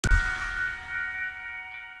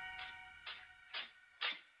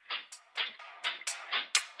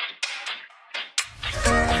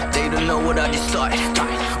don't know what I just started.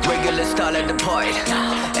 Regular style at the party,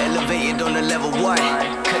 elevated on the level wide,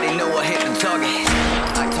 cause they know I hit the target.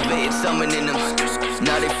 Activated something in them,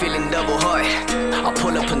 now they feeling double hard. I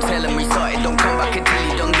pull up and tell them restart it. Don't come back until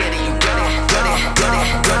you don't get it. You got it, got it, got it,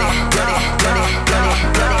 got it, got it, got it, got it,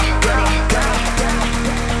 got it, got it, got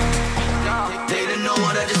it. They don't know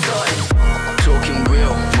what I just started. Talking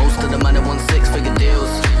real, most of them I want 6-figure deals,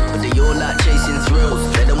 but they all like chasing thrills.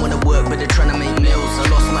 They don't wanna work, but they're trying to make meals. I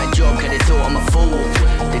lost my job, cause they thought I'm a fool.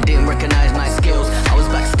 They didn't recognize my skills. I was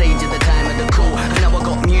backstage at the time of the call, and now I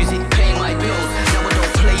got music paying my bills. Now I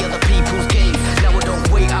don't play other people's games. Now I don't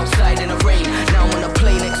wait outside in the rain. Now I'm on a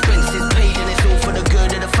plane, expenses paid, and it's all for the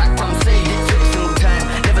good of the fact I'm saved. It took some time,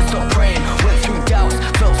 never stopped praying. Went through doubts,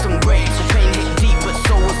 felt some rain. So pain hit deep, but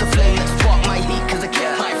so was the flame that sparked my heat, cause I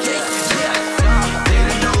kept my faith. Yeah, they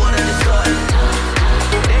didn't know what I just started.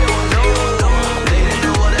 They don't know, they didn't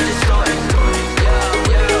know what I just started. Yeah,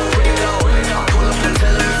 I pull up and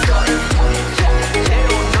tell them it's started. They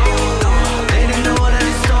don't know, they didn't know what I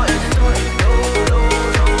just started.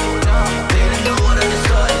 They didn't know what I just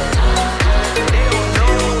started. They don't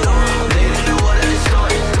know, they didn't know what I just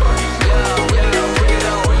started. Yeah,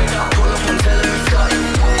 I pull up and tell them it's started.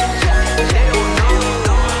 They don't know,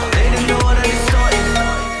 they didn't know what I just started.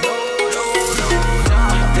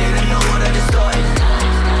 They didn't know what I just started.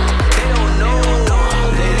 They don't know,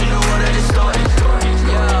 they didn't know what I just started.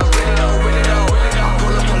 Yeah, I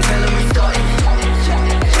pull up and tell them it's started.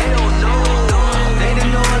 They don't know, they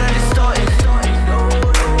didn't know what I just started.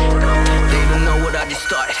 They don't know what I just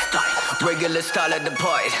started. Regular style at the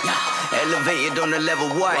party, elevated on the level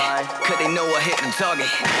wide, cause they know I hit the target.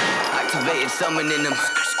 Activated something in them,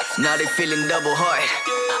 now they feeling double hard.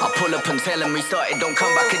 I pull up and tell them restart it. Don't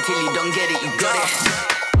come back until you don't get it. You got it.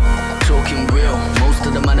 Talking real, most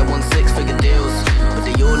of them I want 6-figure deals, but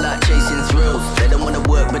they all like chasing thrills. They don't wanna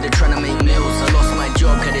work, but they're trying to make meals. I lost my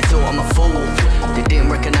job cause they thought I'm a fool. They didn't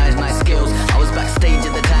recognize my skills. I was backstage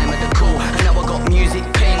at the time